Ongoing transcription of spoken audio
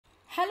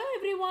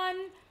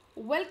everyone,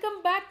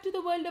 welcome back to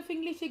the world of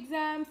English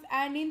exams,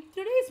 and in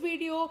today's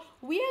video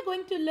we are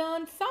going to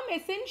learn some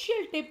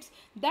essential tips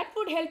that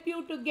would help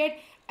you to get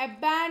a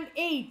band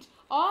 8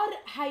 or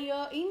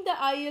higher in the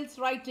IELTS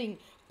writing.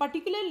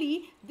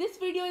 Particularly this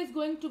video is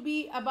going to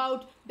be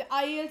about the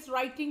IELTS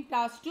writing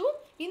task 2.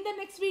 In the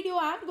next video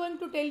I am going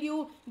to tell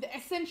you the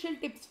essential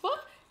tips for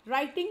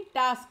writing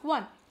task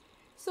 1.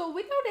 So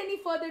without any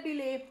further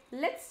delay,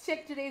 let's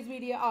check today's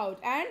video out,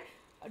 and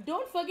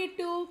don't forget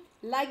to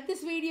like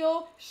this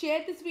video,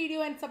 share this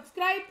video and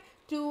subscribe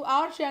to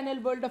our channel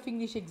World of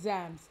English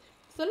Exams.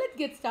 So let's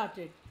get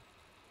started.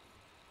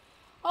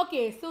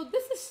 Okay, so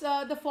this is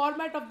the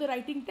format of the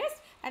writing test,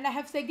 and I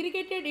have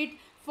segregated it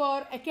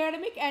for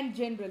academic and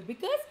general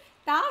because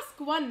task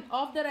 1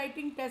 of the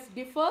writing test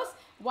differs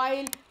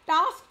while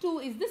task 2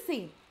 is the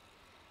same.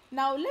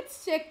 Now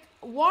let's check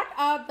what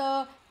are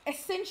the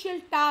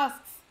essential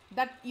tasks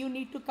that you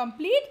need to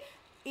complete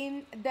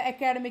in the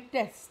academic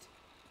test.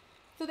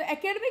 So the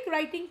academic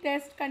writing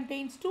test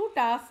contains 2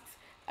 tasks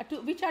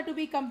which are to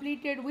be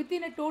completed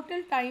within a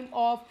total time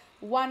of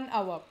 1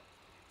 hour.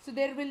 So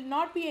there will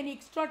not be any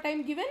extra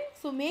time given.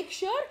 So make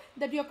sure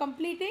that you are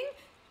completing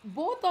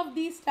both of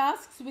these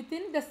tasks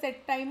within the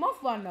set time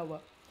of 1 hour.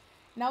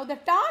 Now the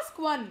task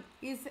 1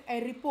 is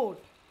a report.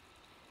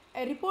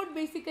 A report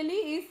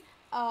basically is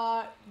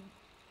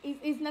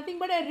nothing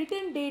but a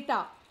written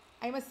data.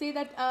 I must say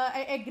that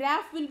a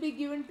graph will be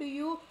given to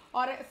you,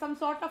 or some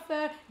sort of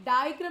a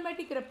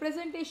diagrammatic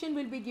representation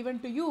will be given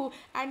to you,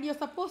 and you're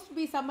supposed to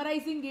be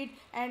summarizing it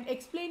and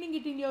explaining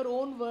it in your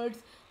own words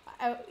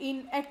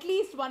in at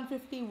least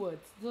 150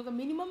 words. So the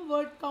minimum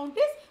word count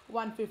is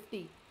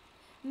 150.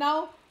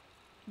 Now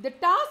the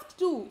task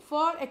 2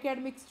 for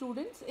academic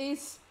students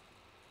is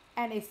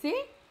an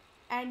essay,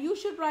 and you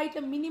should write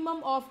a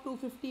minimum of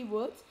 250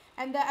 words,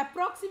 and the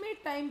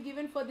approximate time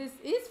given for this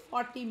is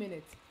 40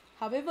 minutes.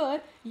 However,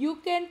 you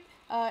can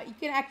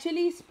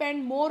actually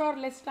spend more or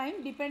less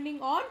time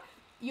depending on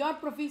your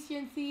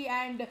proficiency,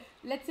 and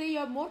let's say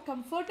you're more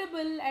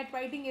comfortable at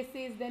writing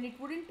essays, then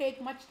it wouldn't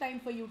take much time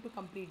for you to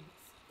complete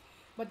this.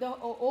 But the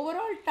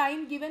overall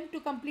time given to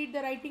complete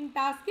the writing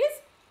task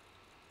is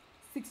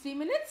 60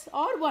 minutes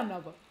or 1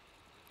 hour.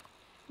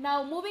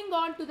 Now moving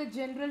on to the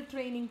general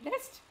training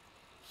test.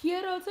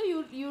 Here also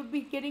you'll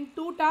be getting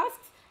 2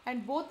 tasks,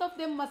 and both of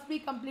them must be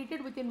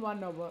completed within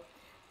 1 hour.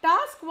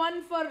 Task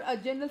 1 for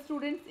general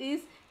students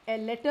is a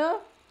letter.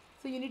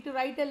 So you need to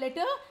write a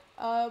letter,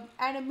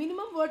 and a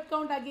minimum word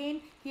count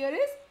again here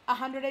is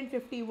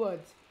 150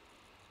 words.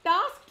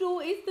 Task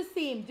 2 is the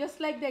same, just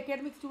like the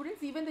academic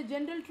students. Even the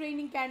general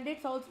training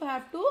candidates also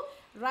have to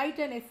write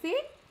an essay,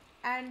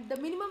 and the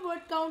minimum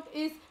word count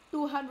is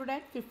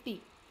 250.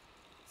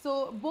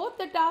 So both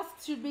the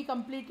tasks should be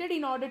completed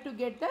in order to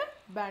get the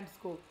band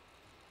score.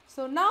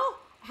 So now,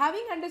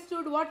 having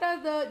understood what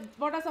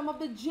are some of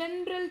the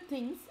general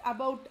things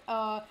about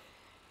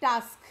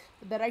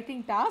the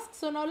writing task,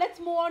 so now let's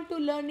move on to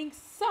learning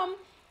some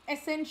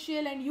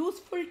essential and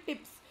useful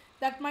tips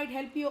that might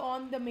help you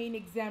on the main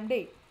exam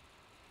day.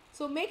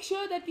 So make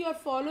sure that you are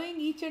following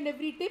each and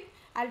every tip.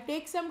 I'll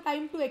take some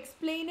time to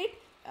explain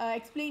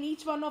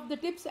each one of the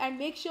tips, and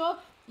make sure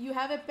you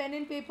have a pen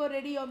and paper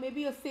ready, or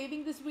maybe you're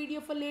saving this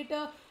video for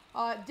later.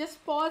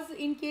 Just pause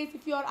in case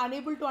if you are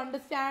unable to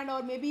understand,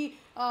 or maybe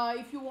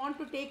if you want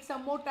to take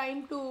some more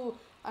time to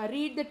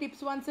read the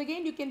tips once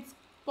again, you can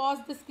pause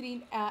the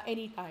screen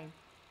anytime.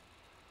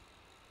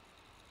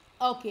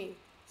 Okay,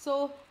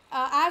 so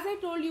as I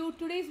told you,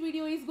 today's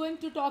video is going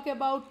to talk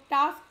about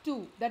task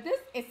 2, that is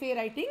essay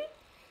writing.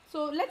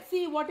 So let's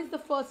see what is the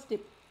first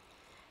tip.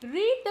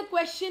 Read the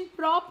question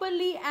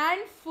properly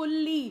and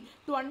fully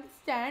to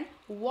understand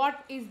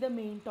what is the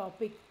main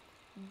topic.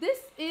 This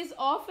is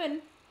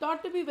often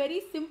thought to be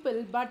very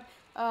simple, but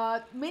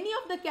many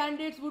of the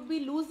candidates would be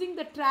losing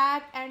the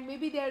track, and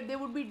maybe they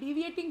would be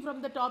deviating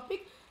from the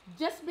topic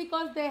just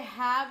because they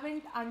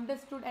haven't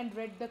understood and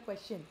read the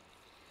question.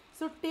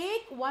 So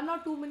take 1 or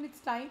 2 minutes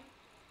time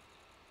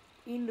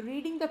in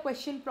reading the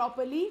question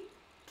properly,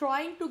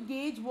 trying to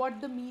gauge what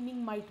the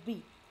meaning might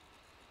be.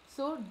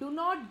 So do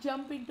not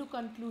jump into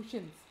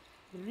conclusions.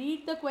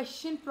 Read the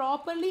question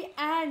properly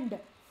and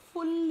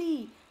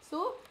fully.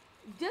 So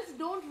just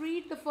don't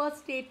read the first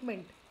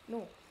statement.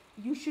 No,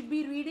 you should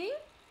be reading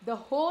the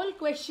whole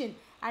question.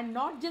 And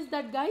not just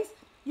that, guys,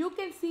 you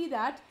can see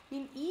that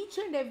in each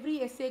and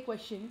every essay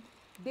question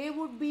there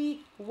would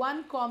be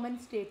one common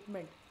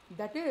statement,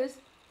 that is,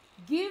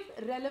 give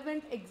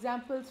relevant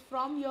examples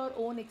from your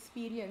own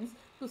experience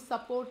to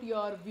support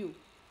your view.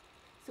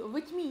 So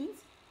which means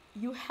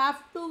you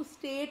have to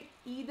state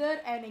either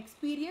an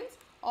experience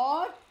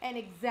or an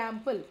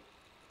example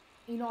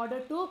in order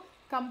to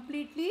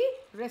completely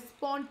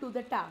respond to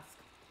the task.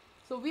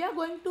 So we are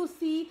going to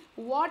see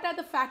what are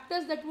the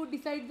factors that would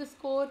decide the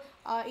score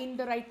in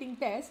the writing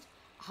test.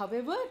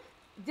 However,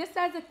 just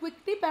as a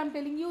quick tip, I am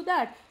telling you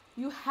that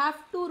you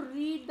have to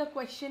read the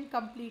question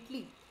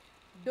completely.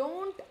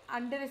 Don't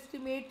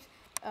underestimate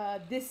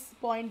this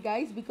point,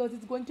 guys, because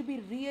it's going to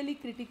be really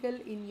critical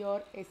in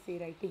your essay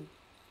writing.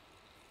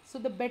 So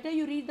the better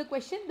you read the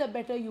question, the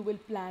better you will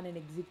plan and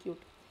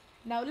execute.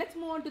 Now let's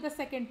move on to the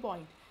second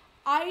point.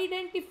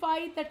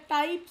 Identify the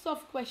types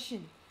of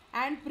question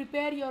and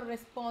prepare your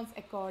response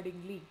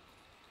accordingly.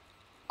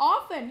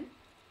 Often,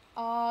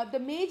 the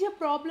major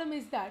problem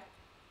is that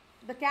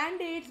the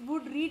candidates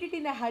would read it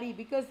in a hurry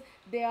because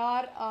they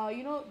are,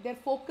 they're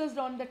focused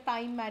on the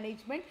time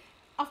management.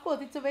 Of course,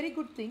 it's a very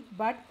good thing,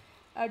 but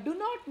do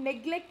not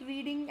neglect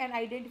reading and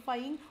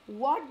identifying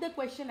what the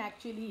question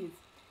actually is.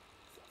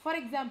 For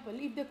example,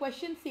 if the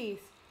question says,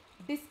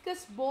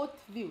 discuss both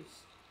views,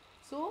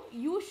 so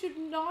you should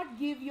not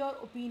give your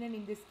opinion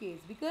in this case,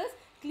 because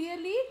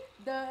clearly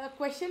the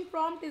question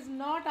prompt is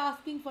not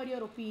asking for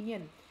your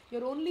opinion.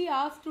 You're only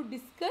asked to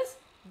discuss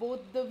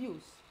both the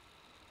views.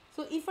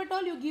 So if at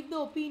all you give the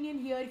opinion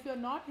here, if you're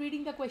not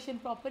reading the question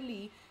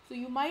properly, so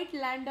you might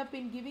land up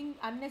in giving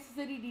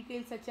unnecessary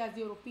details such as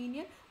your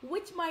opinion,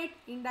 which might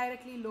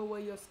indirectly lower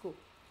your score.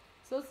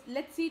 So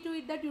let's see to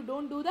it that you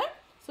don't do that.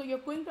 So you're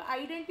going to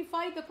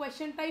identify the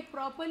question type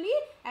properly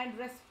and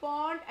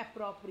respond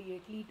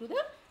appropriately to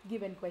the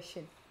given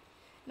question.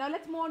 Now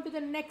let's move on to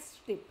the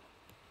next tip.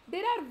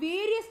 There are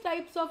various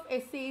types of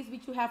essays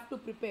which you have to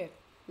prepare,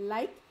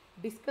 like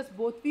discuss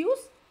both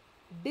views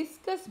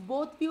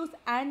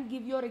and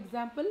give your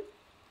example,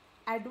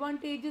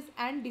 advantages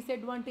and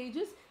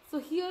disadvantages. So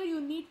here you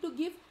need to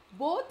give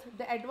both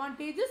the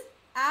advantages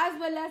as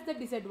well as the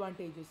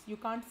disadvantages. You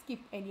can't skip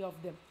any of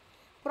them.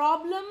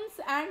 Problems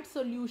and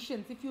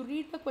solutions. If you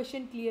read the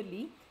question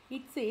clearly,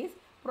 it says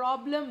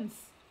problems,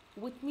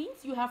 which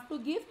means you have to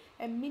give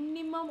a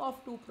minimum of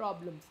 2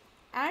 problems,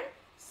 and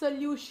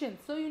solutions.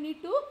 So you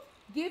need to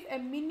give a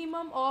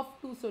minimum of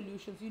 2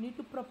 solutions. You need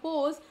to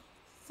propose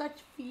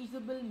such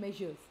feasible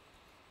measures.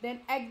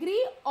 Then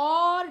agree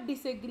or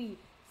disagree.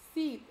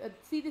 See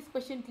this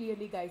question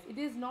clearly, guys. It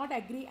is not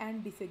agree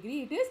and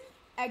disagree. It is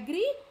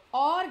agree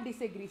or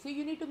disagree. So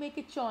you need to make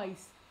a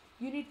choice.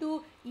 You need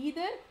to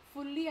either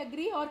fully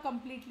agree or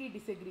completely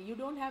disagree. You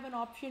don't have an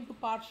option to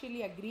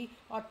partially agree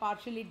or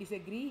partially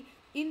disagree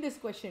in this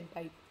question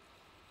type.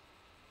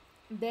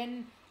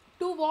 Then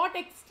to what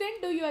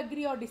extent do you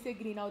agree or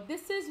disagree? Now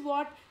this is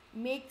what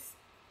makes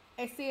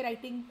essay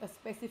writing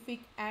specific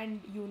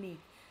and unique.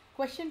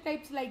 Question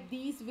types like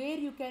these where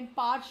you can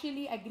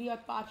partially agree or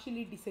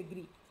partially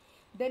disagree.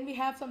 Then we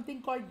have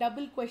something called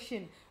double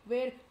question,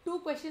 where 2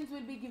 questions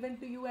will be given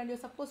to you and you're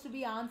supposed to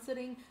be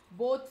answering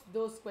both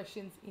those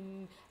questions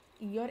in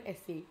your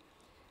essay.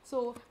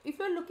 So if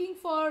you're looking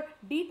for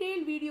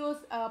detailed videos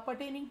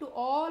pertaining to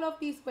all of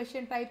these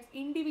question types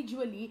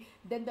individually,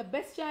 then the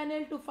best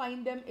channel to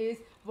find them is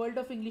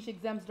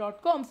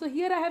worldoфenglishexams.com. So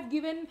here I have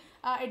given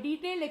a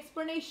detailed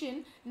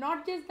explanation.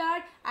 Not just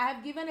that, I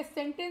have given a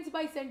sentence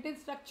by sentence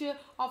structure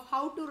of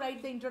how to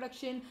write the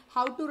introduction,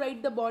 how to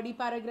write the body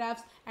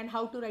paragraphs, and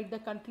how to write the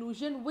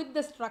conclusion with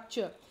the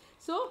structure.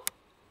 So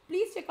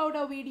please check out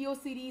our video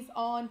series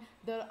on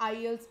the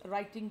IELTS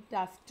writing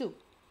task 2.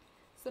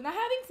 So now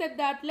having said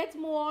that, let's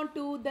move on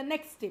to the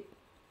next tip.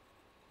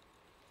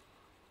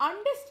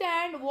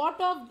 Understand what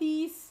of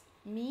these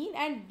mean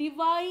and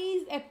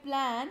devise a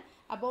plan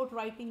about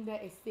writing the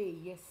essay.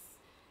 Yes.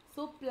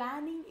 So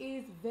planning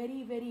is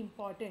very, very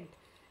important.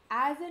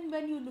 As and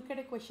when you look at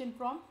a question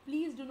prompt,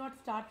 please do not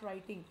start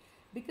writing.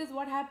 Because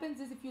what happens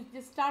is if you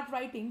just start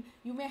writing,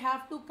 you may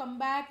have to come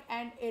back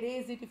and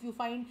erase it. If you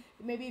find,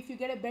 maybe if you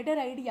get a better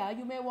idea,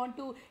 you may want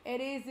to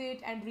erase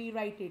it and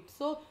rewrite it.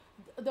 So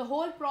the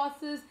whole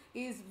process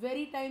is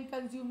very time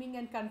consuming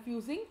and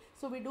confusing.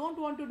 So we don't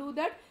want to do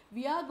that.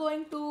 We are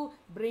going to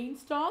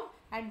brainstorm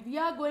and we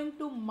are going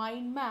to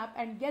mind map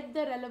and get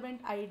the relevant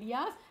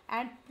ideas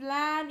and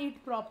plan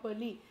it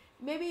properly.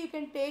 Maybe you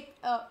can take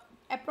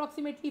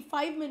approximately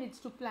 5 minutes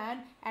to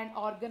plan and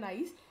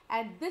organize,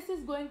 and this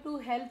is going to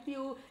help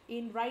you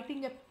in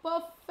writing a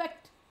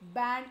perfect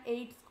band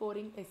 8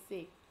 scoring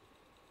essay.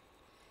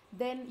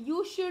 Then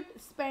you should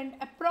spend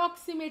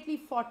approximately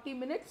 40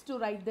 minutes to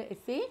write the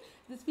essay.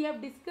 This we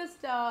have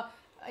discussed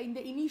in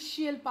the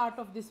initial part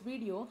of this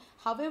video.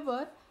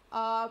 However,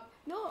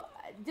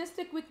 just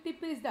a quick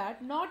tip is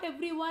that not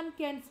everyone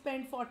can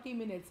spend 40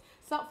 minutes.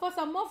 So for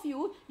some of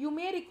you, you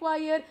may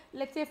require,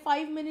 let's say,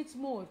 5 minutes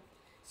more.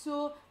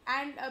 So,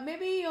 and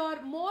maybe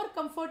you're more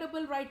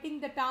comfortable writing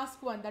the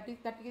task 1, that is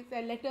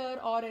a letter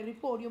or a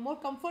report. You're more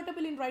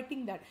comfortable in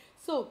writing that.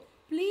 So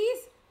please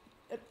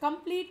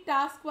complete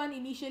task 1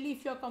 initially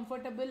if you're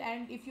comfortable,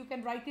 and if you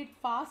can write it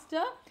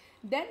faster,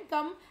 then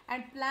come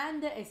and plan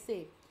the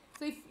essay.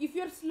 So if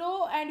you're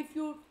slow and if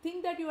you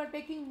think that you are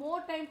taking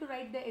more time to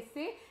write the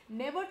essay,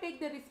 never take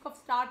the risk of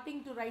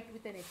starting to write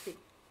with an essay.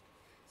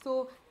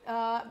 So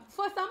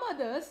for some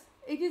others,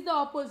 it is the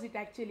opposite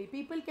actually.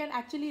 People can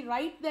actually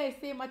write the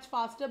essay much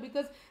faster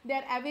because they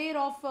are aware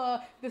of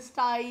the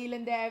style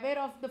and they are aware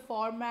of the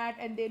format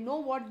and they know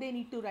what they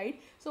need to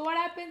write. So what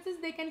happens is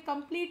they can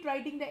complete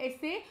writing the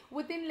essay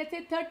within, let's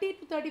say, 30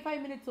 to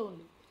 35 minutes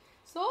only.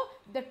 So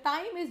the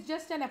time is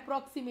just an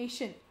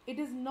approximation. It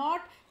is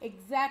not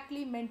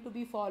exactly meant to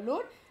be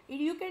followed.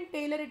 You can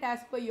tailor it as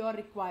per your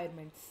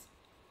requirements.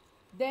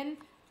 Then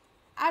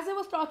as I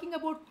was talking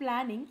about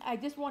planning, I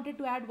just wanted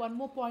to add one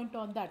more point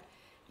on that.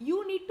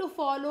 You need to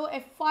follow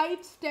a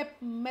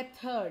 5-step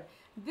method.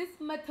 This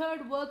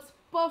method works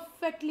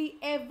perfectly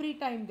every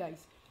time,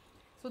 guys.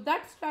 So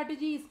that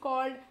strategy is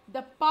called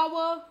the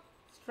power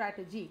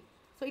strategy.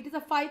 So it is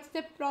a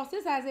 5-step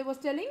process, as I was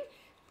telling.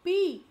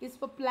 P is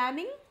for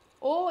planning,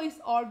 O is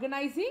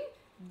organizing,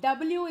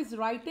 W is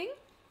writing,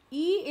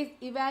 E is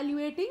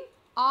evaluating,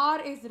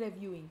 R is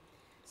reviewing.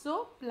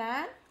 So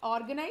plan,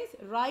 organize,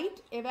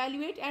 write,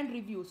 evaluate and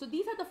review. So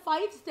these are the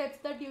 5 steps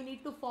that you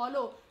need to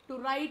follow to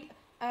write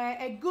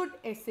a good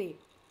essay.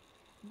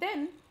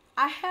 Then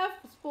I have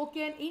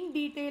spoken in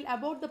detail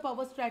about the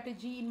power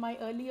strategy in my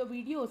earlier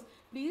videos.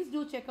 Please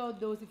do check out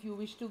those if you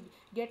wish to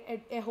get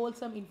a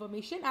wholesome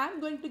information. I am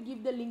going to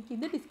give the link in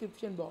the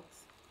description box.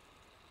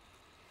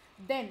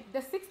 Then the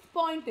 6th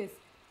point is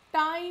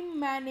time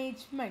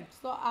management.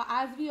 So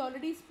as we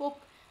already spoke,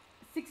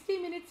 60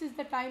 minutes is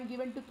the time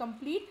given to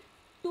complete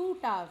 2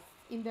 tasks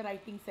in the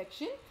writing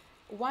section.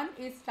 One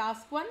is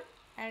task 1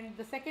 and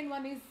the second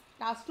one is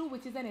task 2,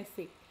 which is an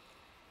essay.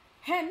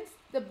 Hence,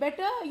 the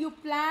better you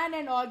plan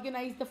and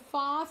organize, the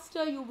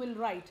faster you will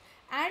write.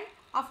 And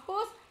of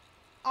course,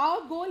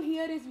 our goal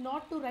here is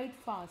not to write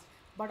fast,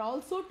 but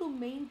also to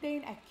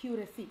maintain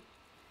accuracy.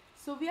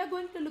 So we are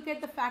going to look at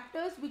the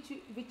factors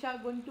which are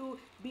going to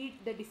be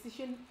the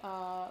decision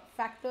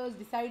factors,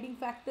 deciding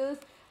factors.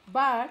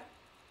 But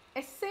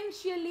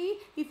essentially,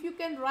 if you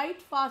can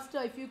write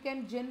faster, if you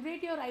can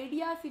generate your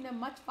ideas in a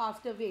much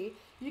faster way,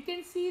 you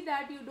can see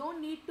that you don't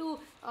need to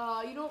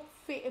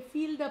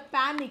feel the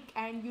panic,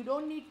 and you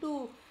don't need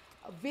to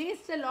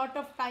waste a lot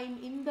of time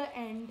in the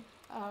end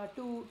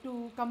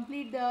to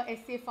complete the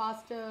essay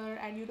faster,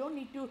 and you don't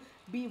need to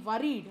be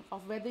worried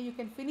of whether you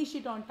can finish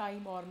it on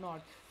time or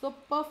not. So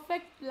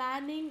perfect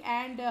planning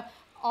and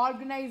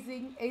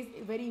organizing is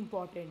very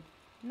important.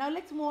 Now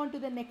let's move on to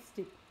the next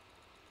tip.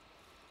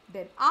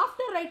 Then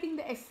after writing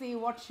the essay,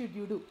 what should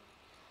you do?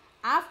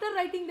 After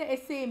writing the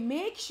essay,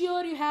 make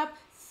sure you have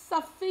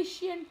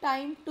sufficient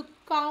time to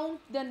count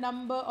the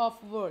number of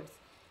words.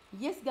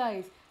 Yes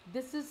guys,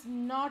 this is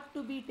not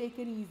to be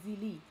taken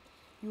easily.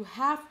 You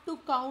have to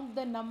count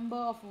the number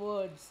of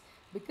words,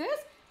 because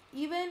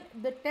even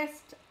the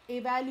test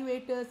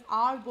evaluators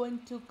are going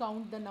to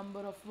count the number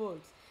of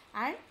words.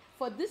 And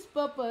for this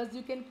purpose,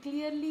 you can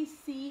clearly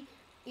see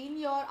in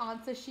your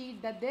answer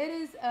sheet that there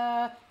is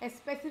a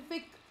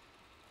specific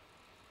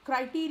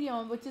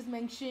criterion which is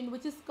mentioned,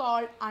 which is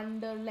called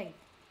under length.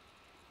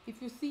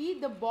 If you see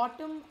the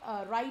bottom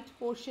right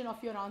portion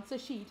of your answer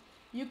sheet,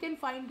 you can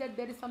find that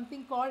there is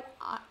something called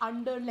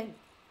under length.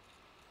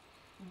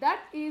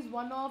 That is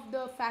one of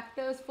the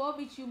factors for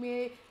which you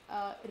may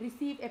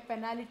receive a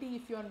penalty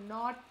if you are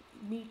not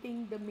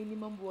meeting the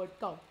minimum word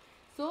count.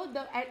 So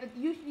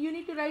you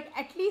need to write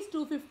at least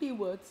 250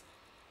 words,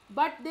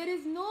 but there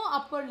is no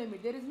upper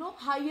limit, there is no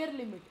higher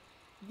limit.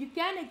 You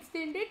can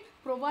extend it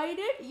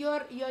provided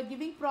you're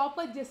giving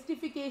proper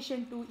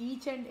justification to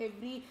each and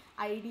every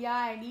idea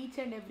and each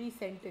and every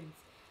sentence.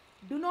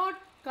 Do not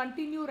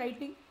continue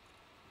writing,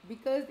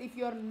 because if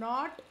you're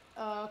not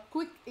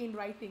quick in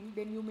writing,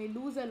 then you may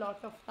lose a lot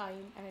of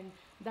time, and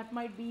that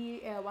might be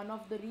one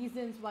of the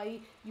reasons why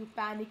you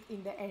panic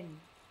in the end.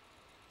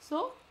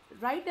 So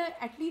write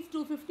at least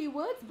 250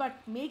 words, but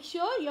make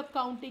sure you're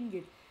counting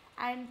it.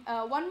 And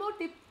one more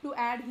tip to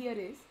add here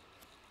is,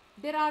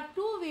 there are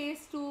 2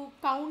 ways to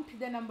count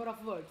the number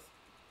of words.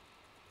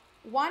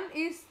 One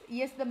is,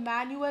 yes, the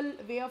manual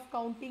way of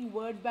counting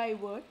word by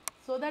word,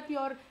 so that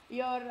you're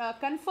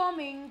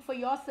confirming for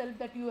yourself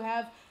that you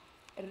have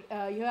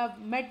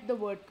met the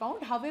word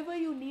count. However,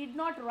 you need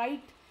not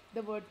write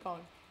the word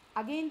count.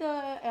 Again,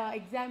 the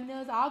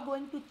examiners are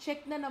going to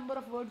check the number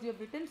of words you have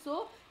written,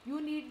 so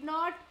you need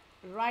not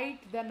write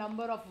the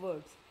number of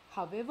words.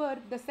 However,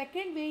 the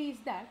second way is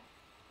that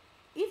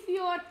if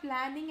you are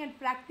planning and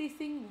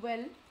practicing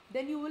well,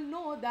 then you will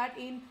know that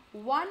in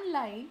one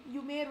line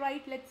you may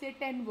write, let's say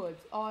 10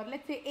 words, or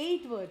let's say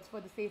 8 words for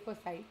the safer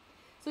side.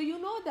 So you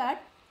know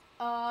that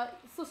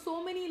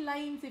so many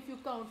lines, if you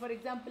count, for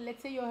example,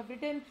 let's say you have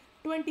written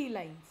 20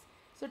 lines.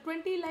 So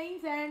 20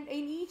 lines, and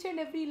in each and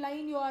every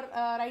line you are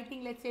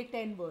writing, let's say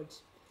 10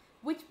 words,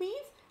 which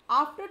means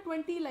after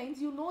 20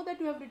 lines you know that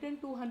you have written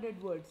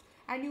 200 words,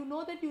 and you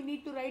know that you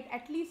need to write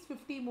at least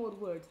 50 more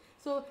words.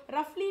 So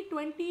roughly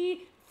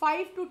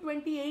 25 to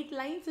 28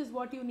 lines is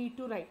what you need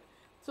to write,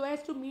 so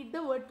as to meet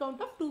the word count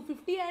of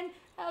 250, and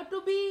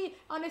to be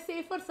on a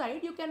safer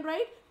side, you can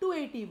write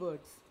 280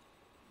 words.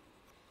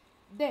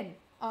 Then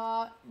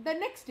the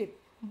next tip,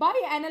 by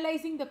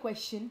analyzing the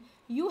question,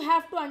 you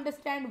have to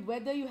understand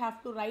whether you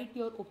have to write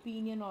your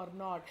opinion or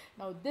not.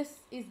 Now this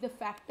is the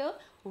factor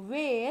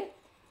where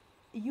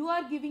you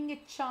are giving a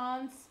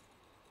chance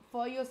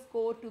for your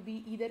score to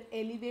be either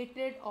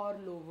elevated or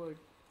lowered.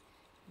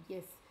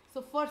 Yes,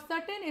 so for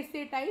certain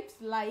essay types,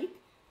 like,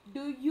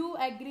 do you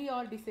agree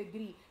or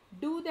disagree?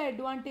 Do the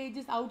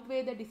advantages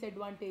outweigh the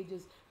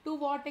disadvantages? To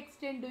what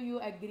extent do you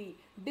agree?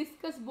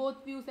 Discuss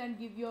both views and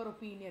give your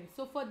opinion.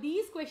 So for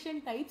these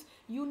question types,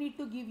 you need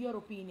to give your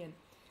opinion.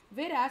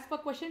 Whereas for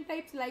question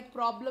types like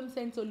problems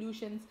and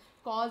solutions,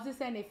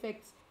 causes and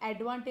effects,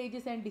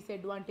 advantages and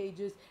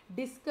disadvantages,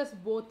 discuss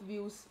both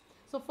views.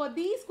 So for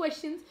these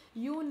questions,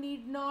 you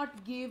need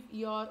not give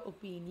your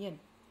opinion.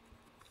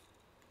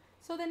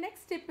 So the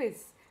next tip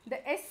is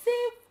the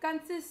essay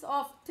consists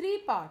of three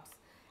parts: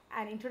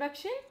 an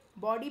introduction,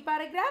 body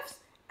paragraphs,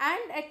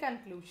 and a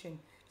conclusion.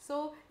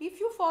 So if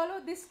you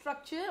follow this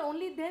structure,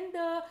 only then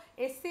the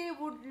essay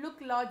would look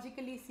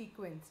logically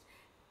sequenced.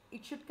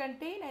 It should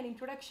contain an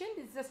introduction,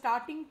 this is the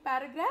starting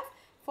paragraph,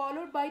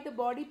 followed by the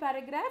body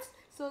paragraphs.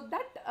 So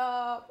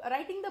that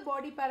writing the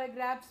body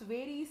paragraphs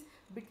varies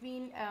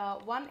between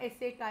one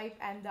essay type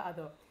and the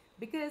other,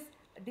 because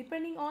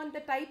depending on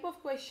the type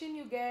of question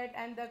you get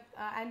and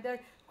the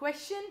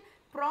question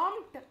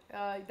prompt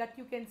that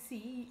you can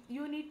see,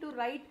 you need to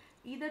write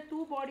either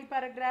two body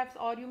paragraphs,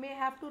 or you may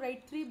have to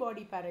write three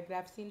body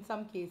paragraphs in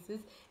some cases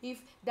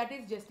if that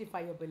is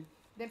justifiable.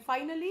 Then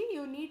finally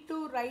you need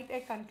to write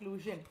a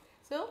conclusion.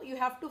 So you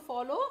have to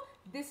follow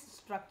this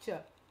structure.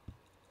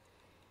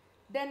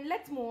 Then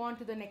let's move on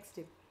to the next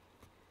tip.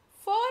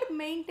 For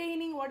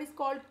maintaining what is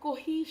called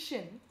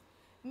cohesion,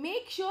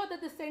 make sure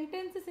that the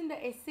sentences in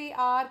the essay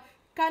are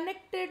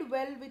connected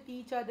well with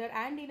each other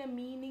and in a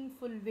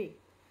meaningful way.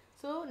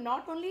 So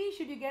not only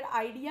should you get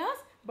ideas,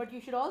 but you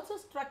should also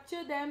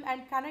structure them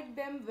and connect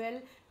them well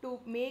to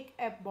make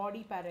a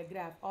body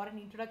paragraph or an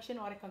introduction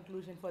or a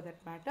conclusion for that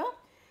matter.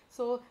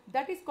 So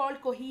that is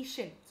called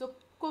cohesion. So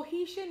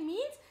cohesion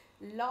means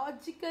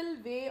logical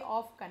way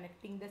of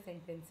connecting the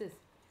sentences.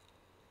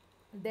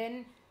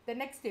 Then the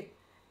next tip,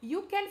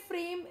 you can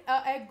frame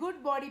a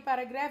good body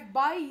paragraph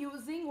by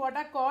using what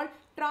are called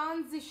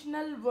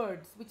transitional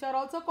words, which are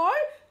also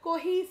called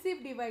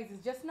cohesive devices.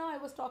 Just now I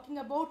was talking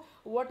about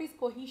what is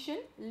cohesion,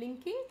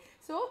 linking.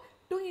 So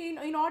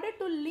in order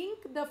to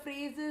link the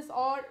phrases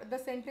or the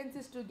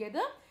sentences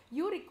together,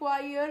 you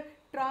require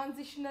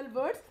transitional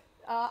words.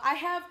 I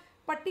have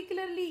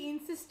particularly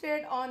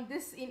insisted on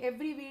this in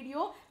every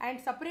video, and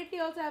separately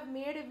also I have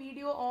made a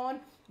video on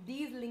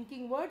these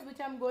linking words, which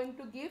I am going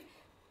to give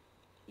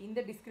in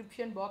the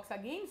description box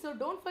again. So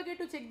don't forget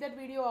to check that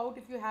video out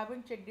if you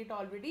haven't checked it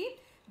already.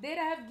 There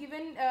I have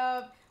given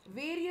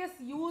various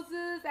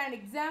uses and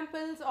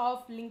examples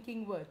of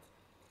linking words.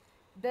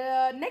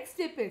 The next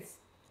tip is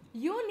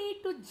you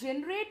need to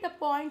generate the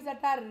points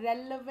that are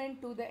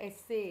relevant to the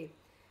essay.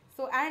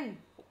 So and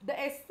the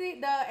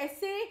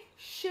essay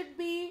should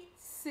be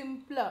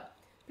simpler.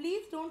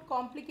 Please don't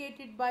complicate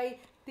it by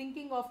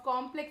thinking of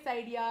complex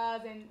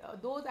ideas and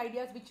those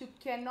ideas which you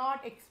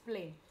cannot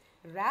explain.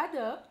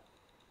 Rather,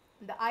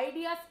 the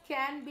ideas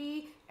can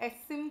be a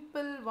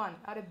simple one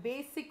or a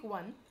basic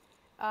one,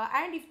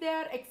 and if they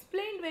are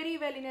explained very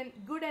well in a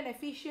good and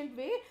efficient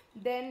way,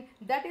 then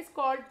that is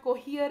called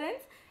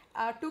coherence.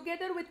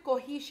 Together with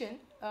cohesion,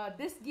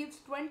 this gives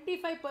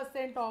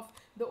 25% of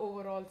the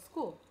overall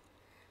score.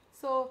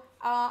 So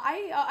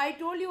I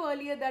told you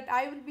earlier that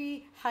I will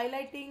be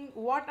highlighting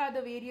what are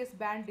the various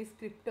band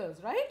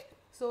descriptors, right?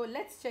 So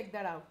let's check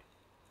that out.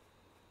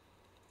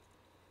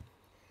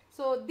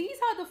 So these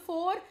are the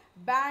four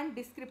band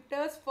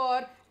descriptors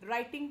for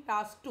writing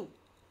task 2.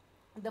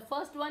 The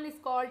first one is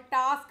called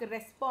task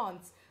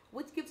response,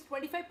 which gives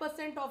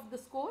 25% of the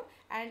score,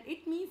 and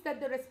it means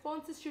that the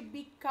responses should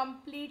be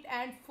complete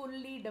and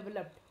fully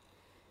developed.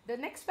 The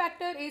next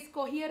factor is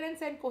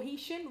coherence and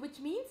cohesion, which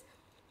means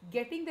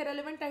getting the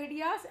relevant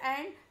ideas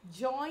and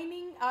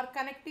joining or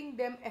connecting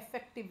them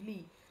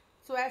effectively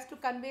so as to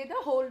convey the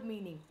whole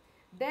meaning.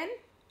 Then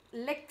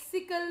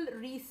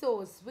lexical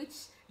resource, which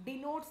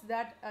denotes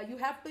that you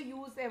have to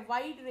use a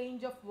wide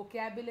range of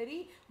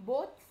vocabulary,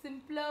 both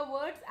simpler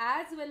words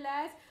as well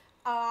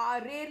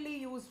as rarely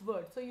used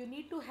words. So you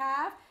need to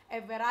have a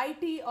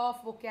variety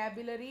of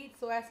vocabulary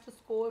so as to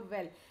score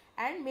well,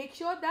 and make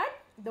sure that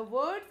the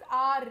words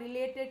are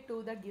related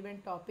to the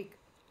given topic.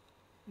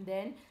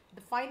 Then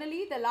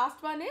finally the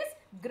last one is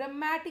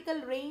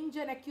grammatical range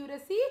and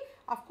accuracy.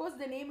 Of course,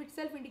 the name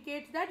itself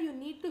indicates that you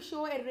need to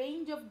show a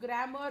range of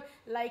grammar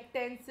like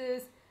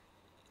tenses,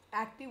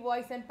 active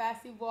voice and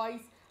passive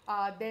voice,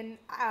 then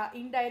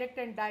indirect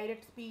and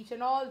direct speech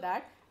and all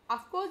that.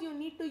 Of course, you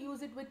need to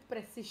use it with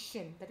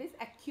precision, that is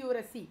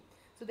accuracy.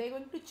 So they are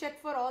going to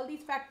check for all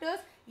these factors.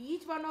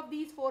 Each one of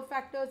these four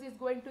factors is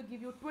going to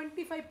give you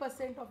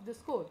 25% of the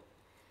score.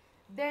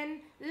 Then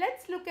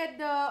let's look at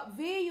the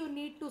way you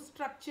need to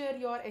structure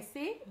your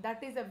essay.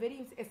 That is a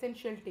very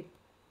essential tip.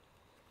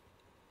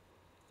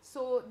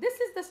 So this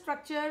is the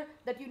structure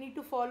that you need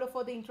to follow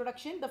for the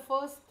introduction. The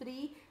first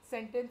three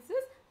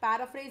sentences,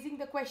 paraphrasing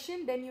the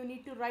question, then you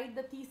need to write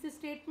the thesis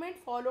statement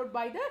followed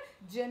by the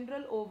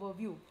general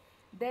overview.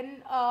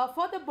 Then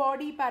for the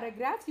body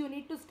paragraphs, you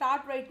need to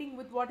start writing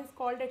with what is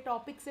called a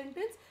topic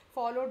sentence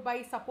followed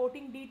by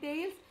supporting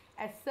details,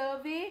 a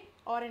survey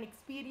or an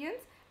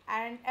experience,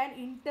 and an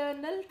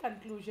internal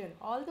conclusion.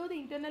 Although the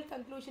internal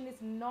conclusion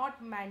is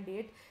not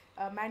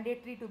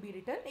mandatory to be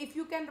written, if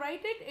you can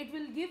write it, it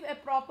will give a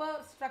proper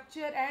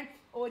structure and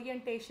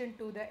orientation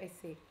to the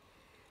essay.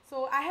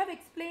 So I have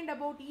explained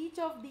about each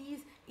of these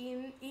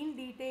in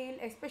detail,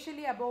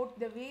 especially about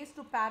the ways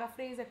to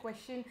paraphrase a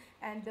question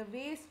and the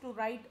ways to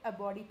write a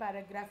body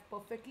paragraph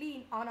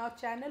perfectly on our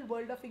channel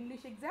World of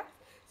English Exams.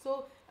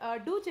 So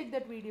do check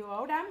that video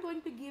out. I am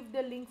going to give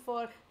the link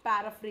for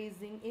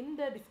paraphrasing in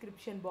the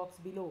description box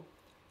below.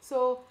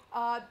 So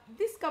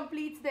this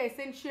completes the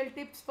essential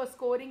tips for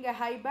scoring a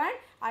high band.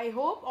 I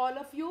hope all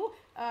of you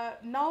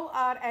now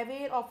are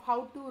aware of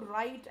how to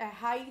write a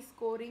high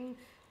scoring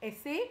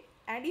essay.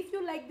 And if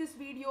you like this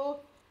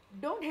video,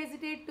 don't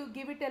hesitate to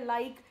give it a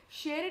like,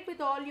 share it with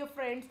all your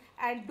friends,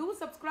 and do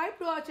subscribe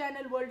to our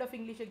channel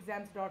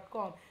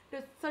worldofenglishexams.com.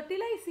 So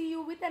till I see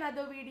you with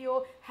another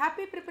video,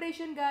 happy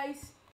preparation guys.